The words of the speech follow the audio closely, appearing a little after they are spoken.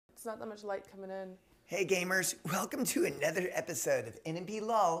It's not that much light coming in. Hey gamers, welcome to another episode of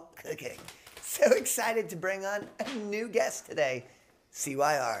Nmplol Cooking. So excited to bring on a new guest today,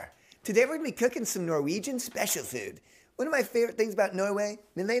 CYR. Today we're going to be cooking some Norwegian special food. One of my favorite things about Norway,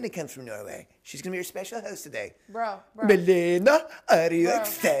 Malena comes from Norway. She's going to be our special host today. Bro. Malena, are you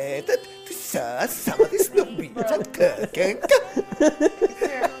excited to saw some of this Norwegian cooking?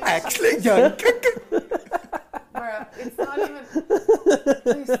 Actually, young cooking. Bro, it's not even...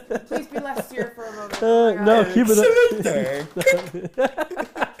 Please be less serious for a moment. Oh no, keep it up.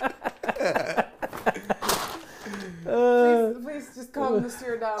 Please just calm the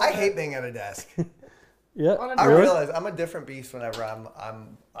steer down. I hate being at a desk. Yeah, I realize I'm a different beast whenever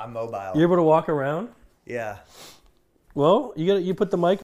I'm mobile. You're able to walk around? Yeah. Well, you put the mic